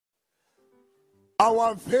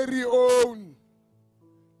our very own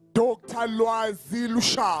Dr Lwazi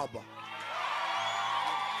Lushaba.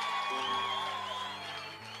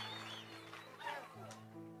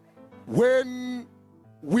 When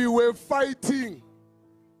we were fighting,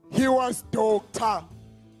 he was doctor.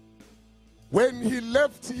 When he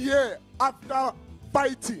left here after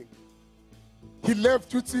fighting, he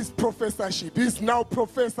left with his professorship. He's now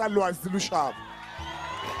Professor Lwazi Lushaba.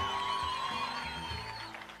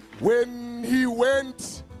 When he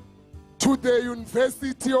went to the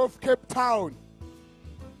University of Cape Town,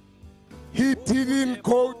 he didn't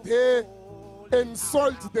go there and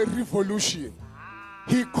solve the revolution.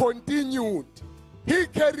 He continued. He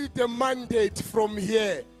carried a mandate from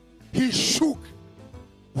here. He shook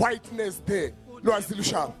whiteness there. Lwazi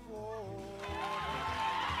Lushaba.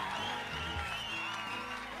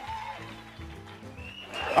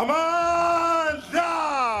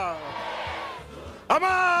 Amandla!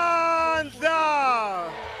 Amandla!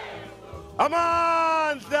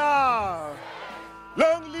 Amandla!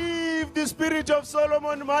 Long live the spirit of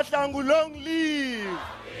Solomon Mahlangu, long live!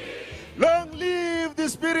 Long live the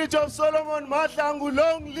spirit of Solomon Mahlangu,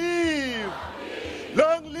 long live!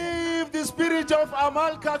 Long live the spirit of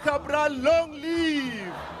Amalka Cabral, long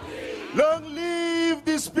live! Long live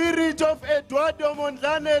the spirit of Eduardo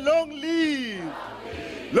Mondlane, long live!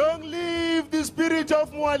 Long live the spirit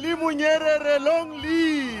of Mwalimu Nyerere, long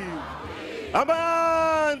live!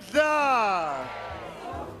 Amandla!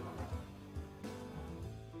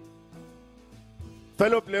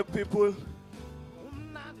 Fellow black people,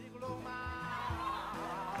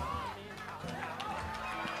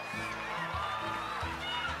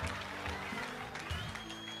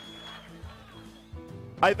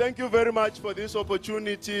 I thank you very much for this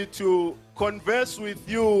opportunity to converse with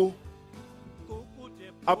you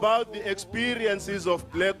about the experiences of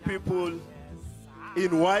black people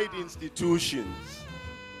in white institutions.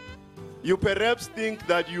 You perhaps think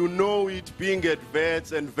that you know it being at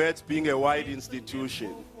Wits and Wits being a white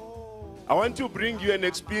institution. I want to bring you an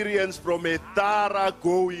experience from a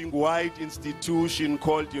thoroughgoing white institution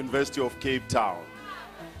called University of Cape Town.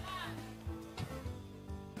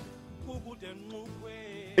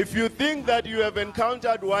 If you think that you have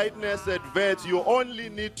encountered whiteness at Wits, you only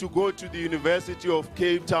need to go to the University of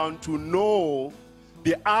Cape Town to know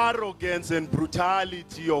the arrogance and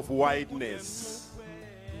brutality of whiteness.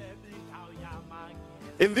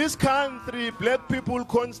 In this country, black people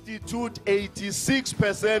constitute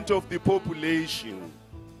 86% of the population.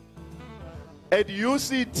 At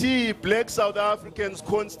UCT, black South Africans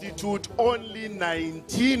constitute only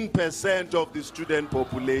 19% of the student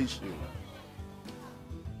population.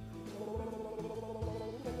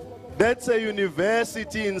 That's a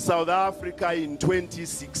university in South Africa in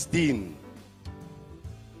 2016,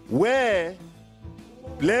 where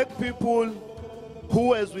black people,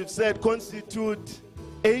 who, as we've said, constitute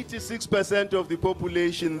 86% of the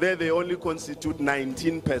population, there they only constitute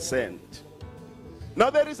 19%. Now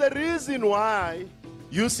there is a reason why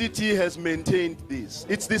UCT has maintained this.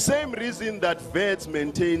 It's the same reason that Wits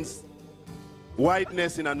maintains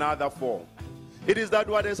whiteness in another form. It is that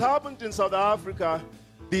what has happened in South Africa,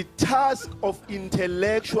 the task of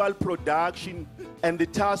intellectual production and the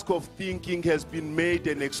task of thinking has been made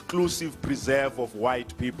an exclusive preserve of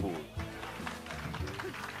white people.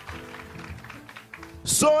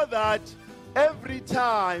 So that every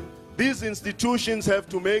time these institutions have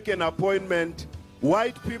to make an appointment,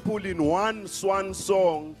 white people in one swan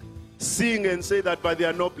song sing and say that, but there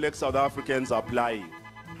are no black South Africans applying.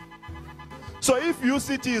 So if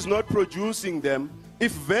UCT is not producing them,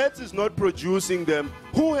 if Wits is not producing them,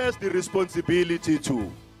 who has the responsibility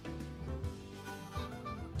to?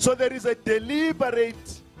 So there is a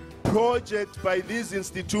deliberate project by these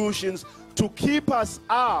institutions to keep us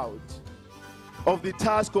out of the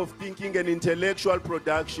task of thinking and intellectual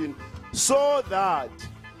production, so that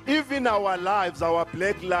even our lives, our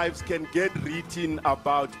black lives, can get written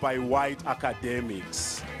about by white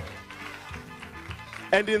academics.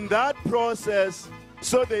 And in that process,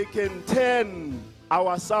 so they can turn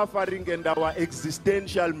our suffering and our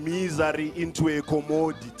existential misery into a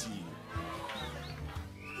commodity.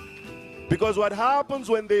 Because what happens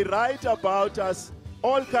when they write about us,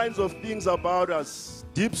 all kinds of things about us,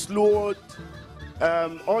 Deep Sleuth,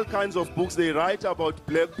 all kinds of books they write about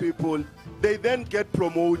black people, they then get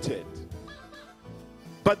promoted.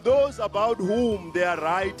 But those about whom they are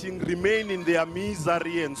writing remain in their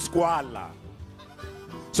misery and squalor.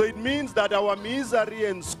 So it means that our misery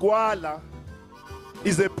and squalor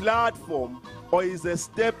is a platform or is a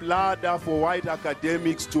step ladder for white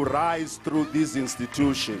academics to rise through these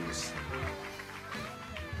institutions.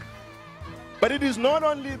 But it is not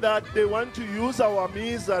only that they want to use our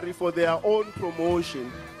misery for their own promotion.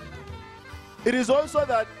 It is also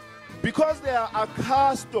that because they are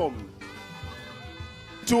accustomed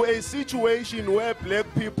to a situation where black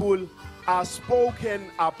people are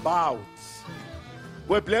spoken about,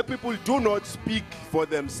 where black people do not speak for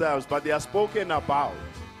themselves, but they are spoken about.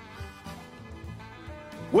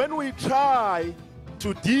 When we try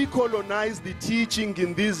to decolonize the teaching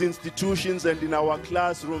in these institutions and in our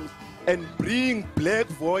classrooms and bring black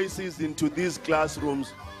voices into these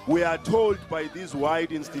classrooms, we are told by these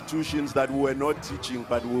white institutions that we were not teaching,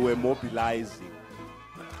 but we were mobilizing.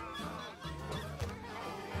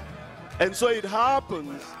 And so it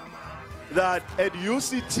happens that at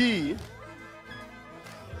UCT,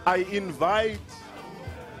 I invite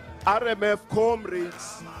RMF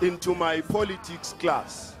comrades into my politics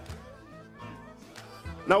class.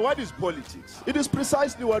 Now, what is politics? It is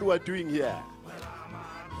precisely what we're doing here.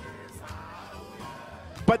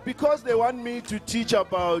 But because they want me to teach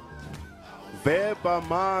about Weber,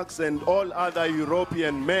 Marx, and all other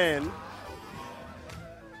European men,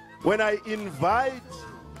 when I invite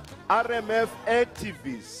RMF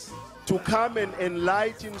activists to come and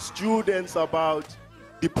enlighten students about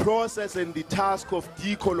the process and the task of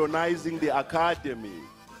decolonizing the academy,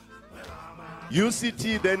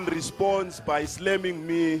 UCT then responds by slamming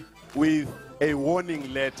me with a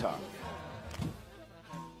warning letter,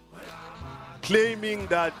 claiming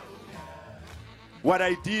that what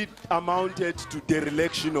I did amounted to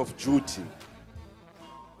dereliction of duty.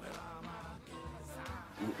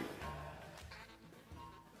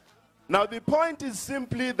 Now the point is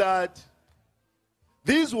simply that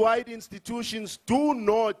these white institutions do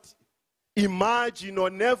not imagine or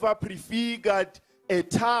never prefigured a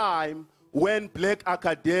time when black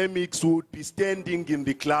academics would be standing in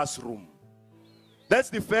the classroom. That's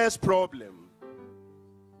the first problem.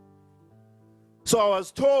 So I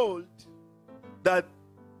was told that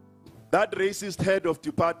that racist head of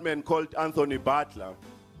department called Anthony Butler,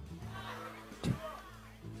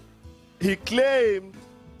 he claimed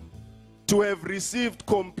to have received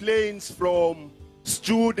complaints from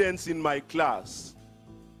students in my class.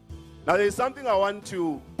 Now there's something I want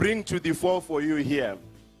to bring to the fore for you here.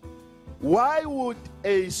 Why would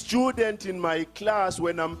a student in my class,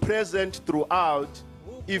 when I'm present throughout,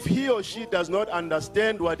 if he or she does not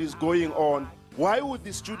understand what is going on, why would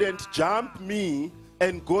the student jump me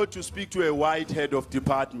and go to speak to a white head of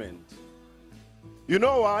department? You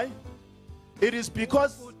know why? It is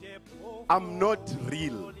because I'm not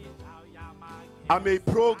real. I'm a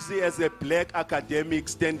proxy as a black academic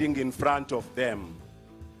standing in front of them.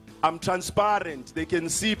 I'm transparent. They can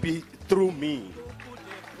see through me.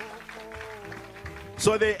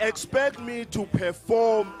 So they expect me to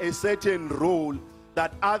perform a certain role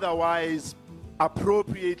that otherwise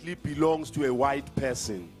appropriately belongs to a white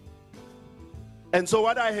person. And so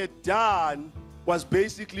what I had done was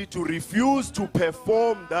basically to refuse to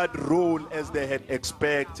perform that role as they had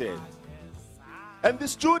expected. And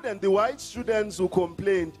the white students who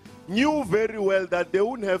complained, knew very well that they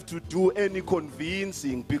wouldn't have to do any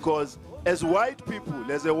convincing, because as white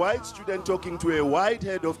people, as a white student talking to a white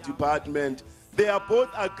head of department, they are both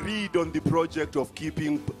agreed on the project of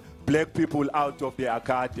keeping black people out of the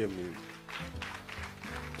academy.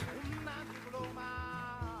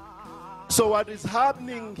 So what is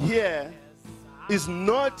happening here is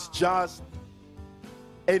not just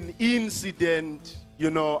an incident,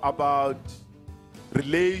 about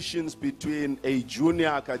relations between a junior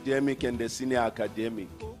academic and a senior academic.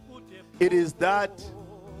 It is that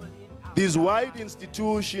these white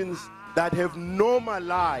institutions that have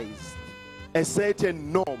normalized a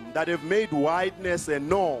certain norm, that have made whiteness a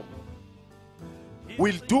norm,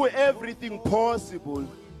 will do everything possible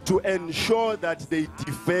to ensure that they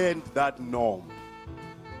defend that norm.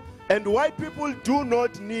 And white people do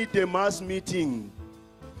not need a mass meeting.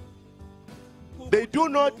 They do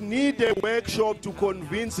not need a workshop to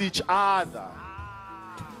convince each other.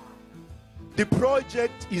 The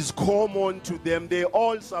project is common to them. They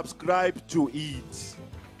all subscribe to it.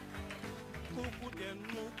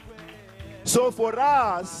 So for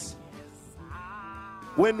us,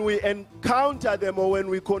 when we encounter them or when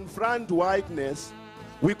we confront whiteness,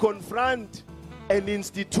 we confront an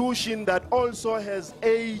institution that also has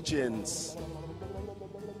agents.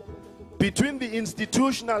 Between the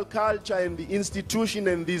institutional culture and the institution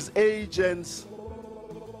and these agents,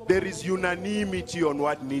 there is unanimity on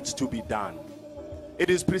what needs to be done.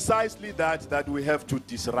 It is precisely that we have to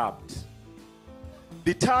disrupt.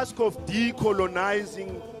 The task of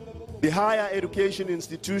decolonizing the higher education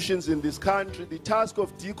institutions in this country, the task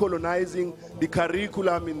of decolonizing the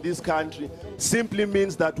curriculum in this country simply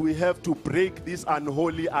means that we have to break this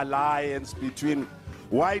unholy alliance between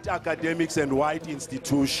white academics and white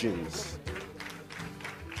institutions.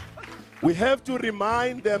 We have to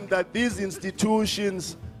remind them that these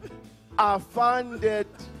institutions are funded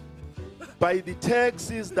by the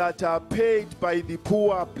taxes that are paid by the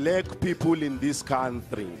poor black people in this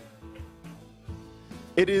country.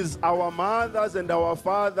 It is our mothers and our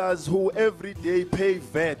fathers who every day pay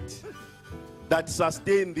VAT that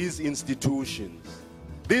sustain these institutions.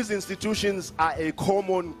 These institutions are a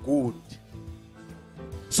common good.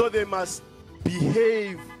 So they must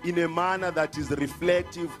behave in a manner that is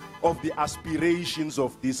reflective of the aspirations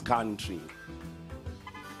of this country.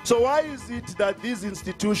 So why is it that these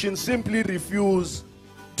institutions simply refuse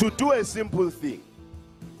to do a simple thing?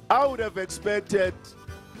 I would have expected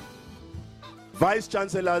vice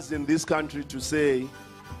chancellors in this country to say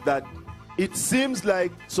that it seems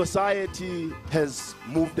like society has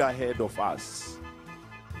moved ahead of us.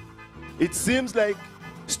 It seems like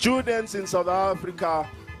students in South Africa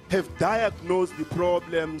have diagnosed the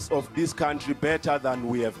problems of this country better than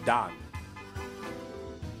we have done.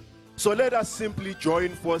 So let us simply join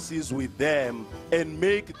forces with them and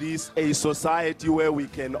make this a society where we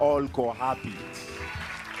can all cohabit.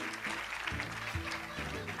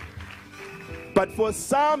 But for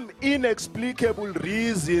some inexplicable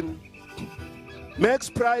reason, Max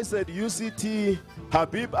Price at UCT,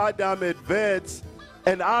 Habib Adam at Wits,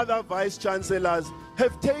 and other vice chancellors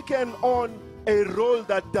have taken on a role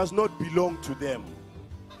that does not belong to them.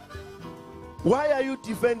 Why are you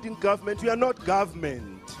defending government? You are not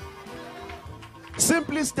government.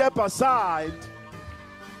 Simply step aside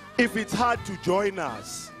if it's hard to join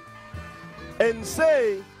us and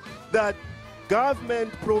say that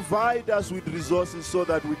government provide us with resources so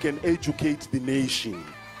that we can educate the nation.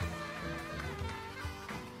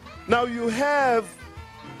 Now you have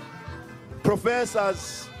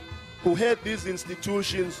professors who head these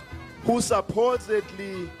institutions who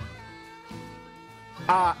supposedly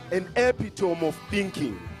are an epitome of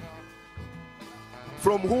thinking,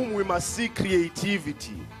 from whom we must see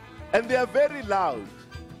creativity. And they are very loud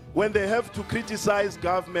when they have to criticize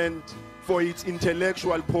government for its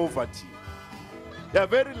intellectual poverty. They are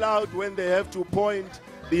very loud when they have to point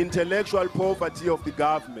the intellectual poverty of the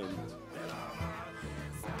government.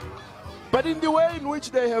 But in the way in which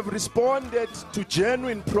they have responded to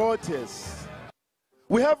genuine protests,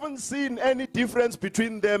 we haven't seen any difference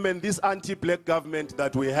between them and this anti-black government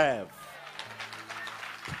that we have.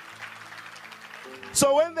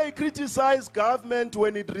 So when they criticize government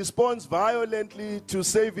when it responds violently to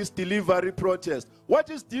service delivery protest, what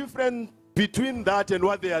is different between that and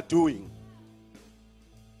what they are doing?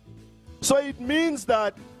 So it means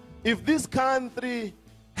that if this country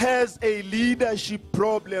has a leadership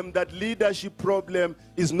problem, that leadership problem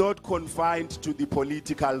is not confined to the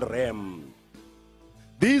political realm.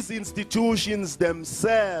 These institutions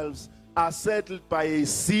themselves are settled by a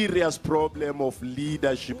serious problem of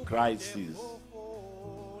leadership crisis.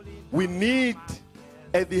 We need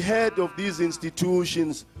at the head of these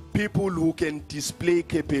institutions people who can display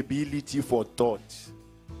capability for thought.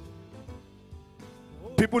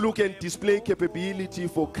 People who can display capability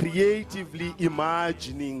for creatively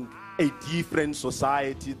imagining a different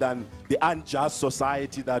society than the unjust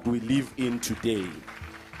society that we live in today.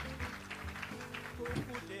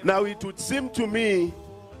 Now it would seem to me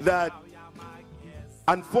that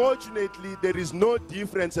unfortunately there is no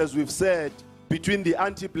difference, as we've said, between the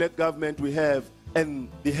anti-black government we have and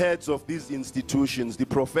the heads of these institutions, the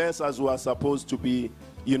professors who are supposed to be,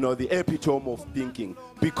 you know, the epitome of thinking,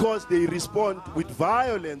 because they respond with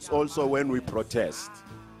violence also when we protest.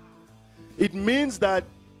 It means that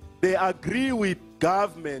they agree with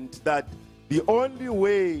government that the only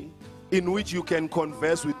way in which you can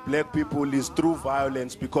converse with black people is through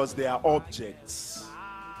violence because they are objects.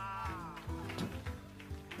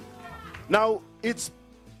 Now, it's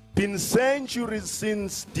been centuries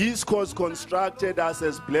since discourse constructed us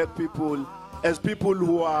as black people, as people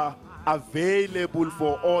who are available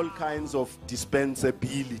for all kinds of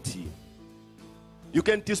dispensability. You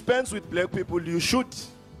can dispense with black people, you shoot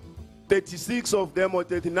 36 of them or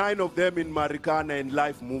 39 of them in Marikana and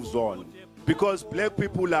life moves on. Because black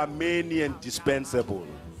people are many and dispensable.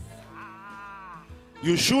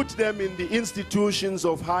 You shoot them in the institutions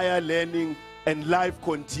of higher learning and life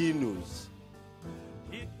continues.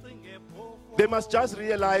 They must just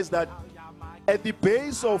realize that at the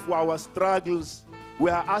base of our struggles, we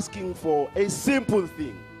are asking for a simple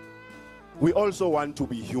thing. We also want to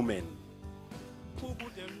be human.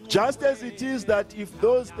 Just as it is that if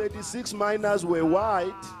those 36 miners were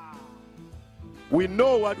white, we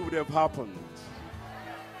know what would have happened.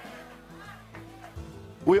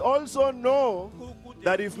 We also know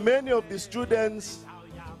that if many of the students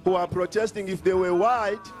who are protesting, if they were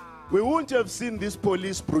white, we wouldn't have seen this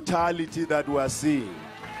police brutality that we are seeing.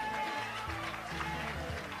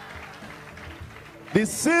 The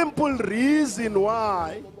simple reason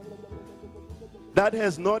why that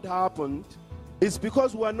has not happened is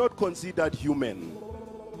because we are not considered human.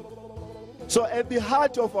 So at the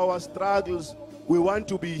heart of our struggles, we want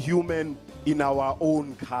to be human in our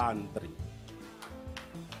own country.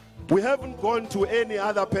 We haven't gone to any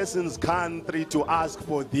other person's country to ask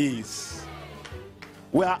for this.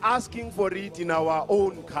 We are asking for it in our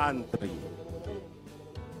own country.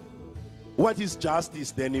 What is justice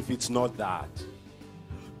then if it's not that?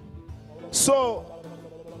 So,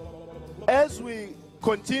 as we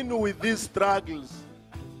continue with these struggles,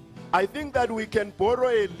 I think that we can borrow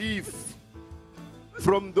a leaf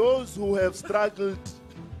from those who have struggled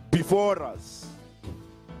before us.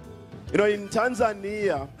 You know, in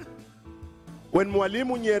Tanzania, when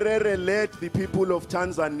Mwalimu Nyerere led the people of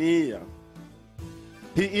Tanzania,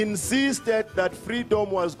 he insisted that freedom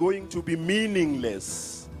was going to be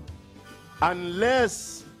meaningless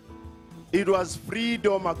unless it was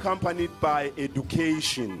freedom accompanied by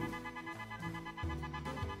education.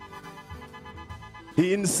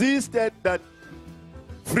 He insisted that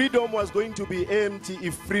freedom was going to be empty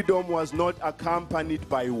if freedom was not accompanied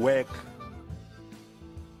by work.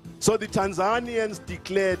 So the Tanzanians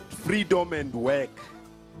declared freedom and work,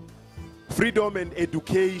 freedom and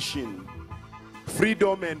education,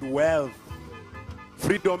 freedom and wealth,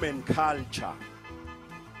 freedom and culture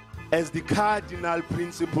as the cardinal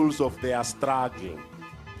principles of their struggle.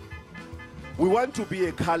 We want to be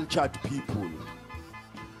a cultured people.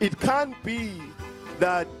 It can't be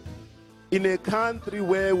that in a country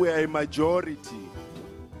where we are a majority,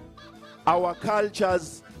 our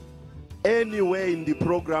cultures anywhere in the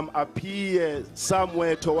program appear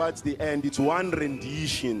somewhere towards the end. It's one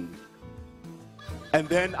rendition. And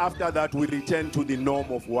then after that we return to the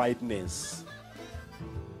norm of whiteness.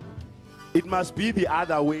 It must be the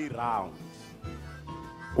other way around.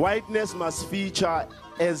 Whiteness must feature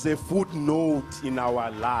as a footnote in our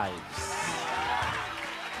lives.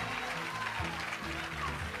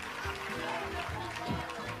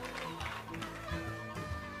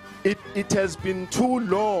 It has been too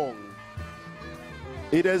long.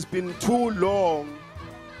 It has been too long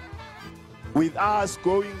with us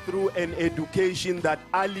going through an education that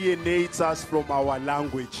alienates us from our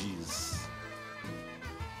languages.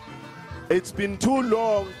 It's been too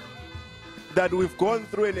long that we've gone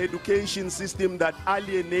through an education system that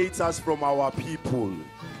alienates us from our people.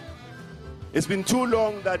 It's been too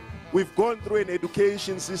long that we've gone through an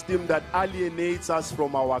education system that alienates us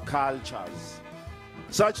from our cultures.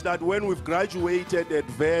 Such that when we've graduated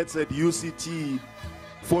at Wits, at UCT,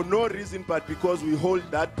 for no reason but because we hold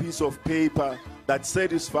that piece of paper that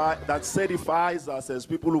certifies us as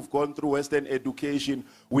people who've gone through Western education,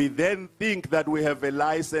 we then think that we have a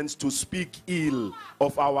license to speak ill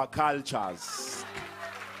of our cultures.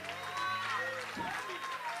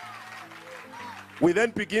 We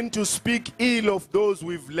then begin to speak ill of those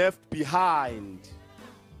we've left behind.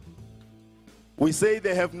 We say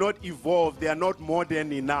they have not evolved, they are not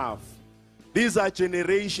modern enough. These are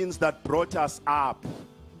generations that brought us up.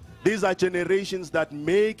 These are generations that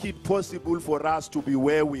make it possible for us to be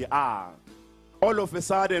where we are. All of a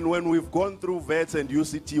sudden, when we've gone through Wits and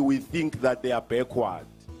UCT, we think that they are backward.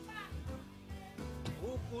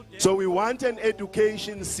 So we want an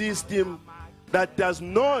education system that does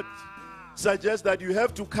not suggest that you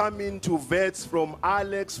have to come into Wits from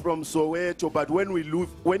Alex, from Soweto, but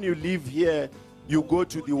when you live here, you go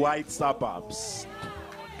to the white suburbs.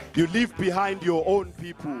 You leave behind your own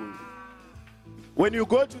people. When you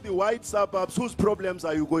go to the white suburbs, whose problems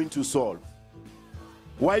are you going to solve?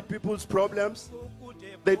 White people's problems?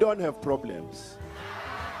 They don't have problems.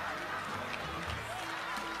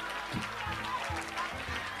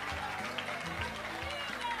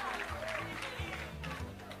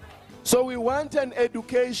 So we want an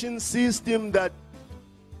education system that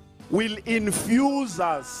will infuse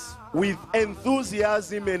us with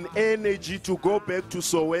enthusiasm and energy to go back to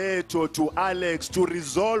Soweto, to Alex, to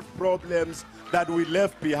resolve problems that we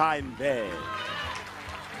left behind there.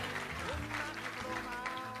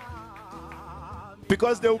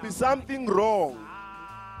 Because there will be something wrong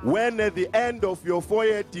when at the end of your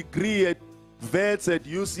 4-year degree at Wits at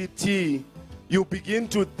UCT, you begin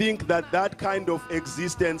to think that that kind of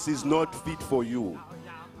existence is not fit for you.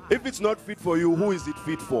 If it's not fit for you, who is it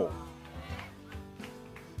fit for?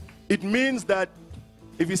 It means that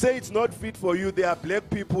if you say it's not fit for you, there are black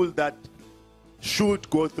people that should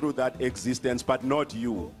go through that existence, but not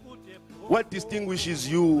you. What distinguishes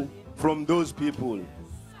you from those people?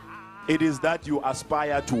 It is that you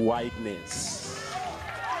aspire to whiteness.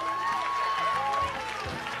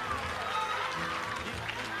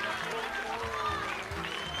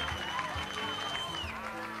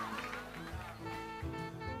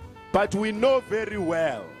 But we know very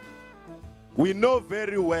well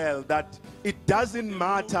that it doesn't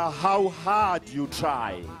matter how hard you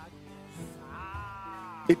try.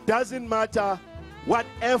 It doesn't matter what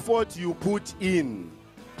effort you put in.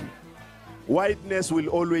 Whiteness will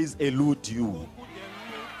always elude you.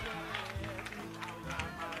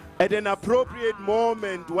 At an appropriate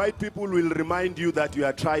moment, white people will remind you that you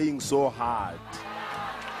are trying so hard.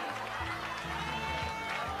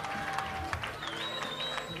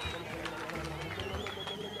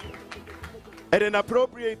 At an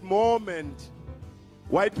appropriate moment,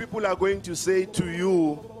 white people are going to say to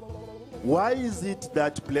you, why is it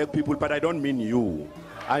that black people, but I don't mean you,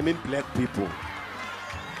 I mean black people.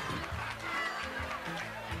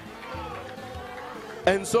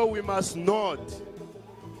 And so we must not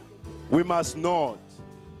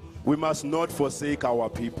forsake our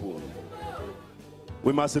people.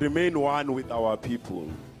 We must remain one with our people.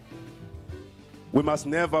 We must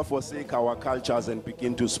never forsake our cultures and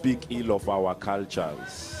begin to speak ill of our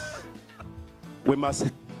cultures. We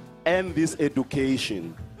must end this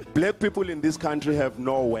education. Black people in this country have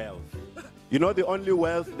no wealth. You know, the only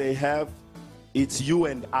wealth they have, it's you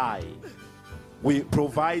and I. We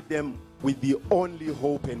provide them with the only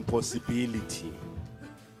hope and possibility.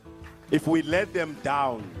 If we let them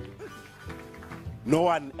down, no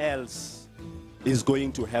one else is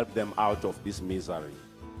going to help them out of this misery.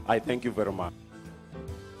 I thank you very much.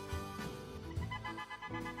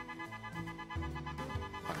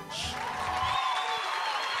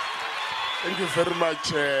 Thank you very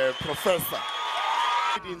much, Professor.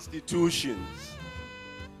 Institutions.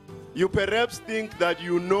 You perhaps think that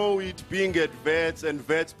you know it being at Wits and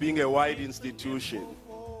Wits being a wide institution.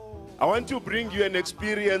 I want to bring you an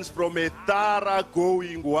experience from a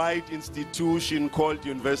thoroughgoing wide institution called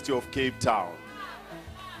University of Cape Town.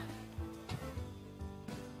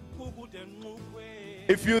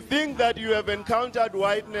 If you think that you have encountered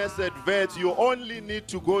whiteness at Wits, you only need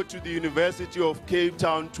to go to the University of Cape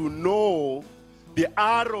Town to know the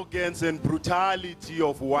arrogance and brutality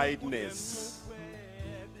of whiteness.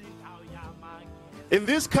 In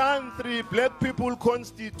this country, black people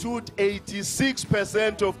constitute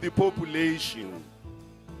 86% of the population.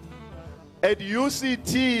 At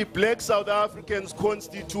UCT, black South Africans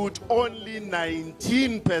constitute only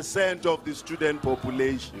 19% of the student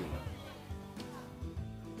population.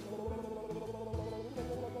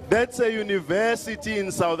 That's a university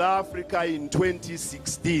in South Africa in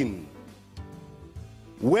 2016,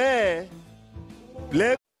 where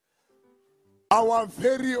black... Our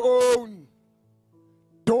very own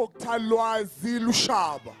Dr. Lwazi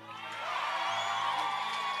Lushaba.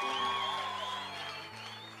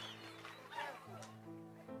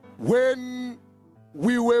 When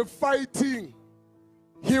we were fighting,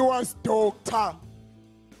 he was doctor.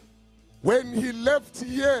 When he left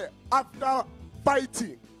here after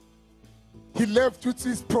fighting, he left with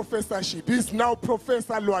his professorship. He's now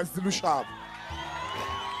Professor Lwazi Lushaba.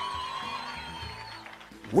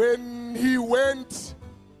 When he went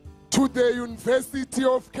to the University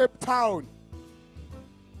of Cape Town,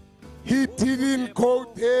 he didn't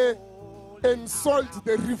go there and solve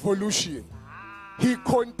the revolution. He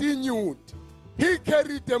continued. He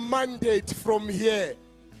carried a mandate from here.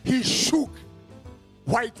 He shook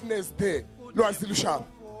whiteness there. Lwazi Lushaba.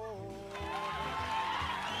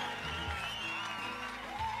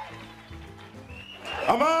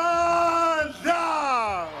 Amanda!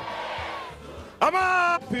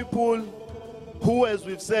 Amanda! People who, as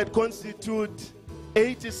we've said, constitute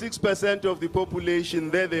 86% of the population,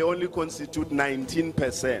 there they only constitute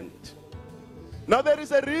 19%. Now there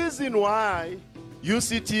is a reason why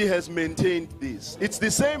UCT has maintained this. It's the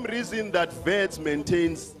same reason that Wits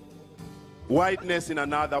maintains whiteness in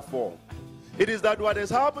another form. It is that what has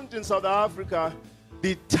happened in South Africa,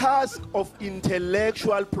 the task of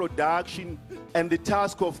intellectual production and the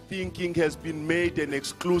task of thinking has been made an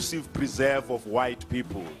exclusive preserve of white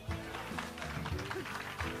people.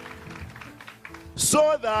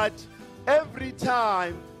 So that every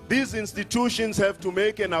time these institutions have to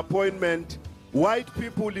make an appointment, white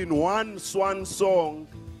people in one swan song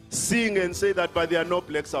sing and say that, but there are no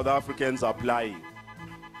black South Africans applying.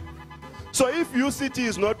 So if UCT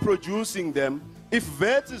is not producing them, if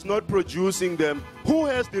Wits is not producing them, who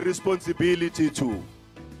has the responsibility to?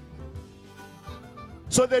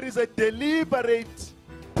 So there is a deliberate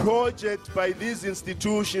project by these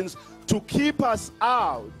institutions to keep us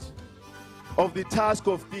out of the task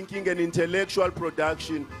of thinking and intellectual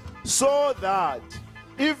production, so that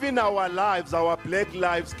even our lives, our black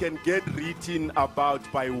lives, can get written about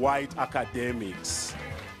by white academics.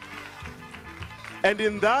 And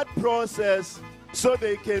in that process, so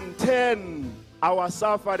they can turn our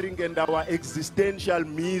suffering and our existential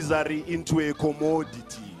misery into a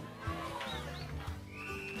commodity.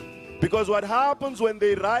 Because what happens when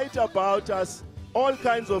they write about us, all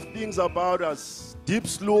kinds of things about us, Deep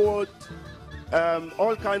Sleuth,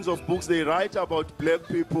 all kinds of books they write about black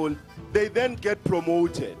people, they then get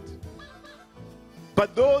promoted.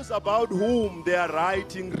 But those about whom they are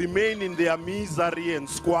writing remain in their misery and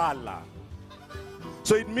squalor.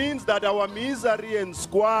 So it means that our misery and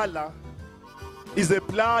squalor is a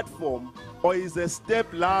platform or is a step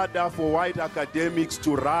ladder for white academics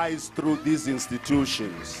to rise through these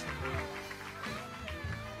institutions.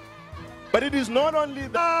 But it is not only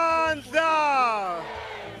that.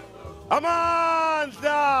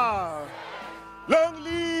 Amandla! Long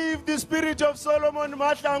live the spirit of Solomon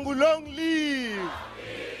Mahlangu, long live!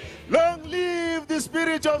 Long live the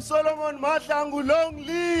spirit of Solomon Mahlangu, long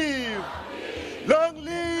live! Long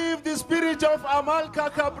live the spirit of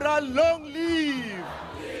Amalka Cabral, long live!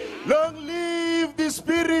 Long live the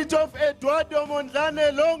spirit of Eduardo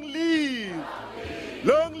Mondlane, long live!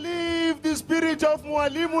 Long live the spirit of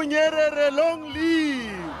Mwalimu Nyerere, long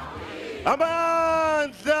live!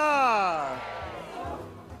 Amandla!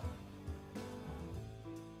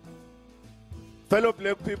 Fellow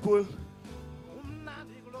black people,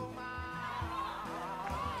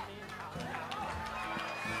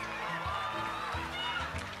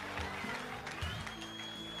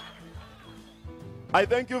 I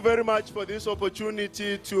thank you very much for this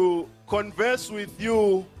opportunity to converse with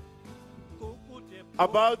you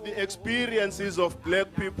about the experiences of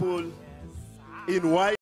black people in white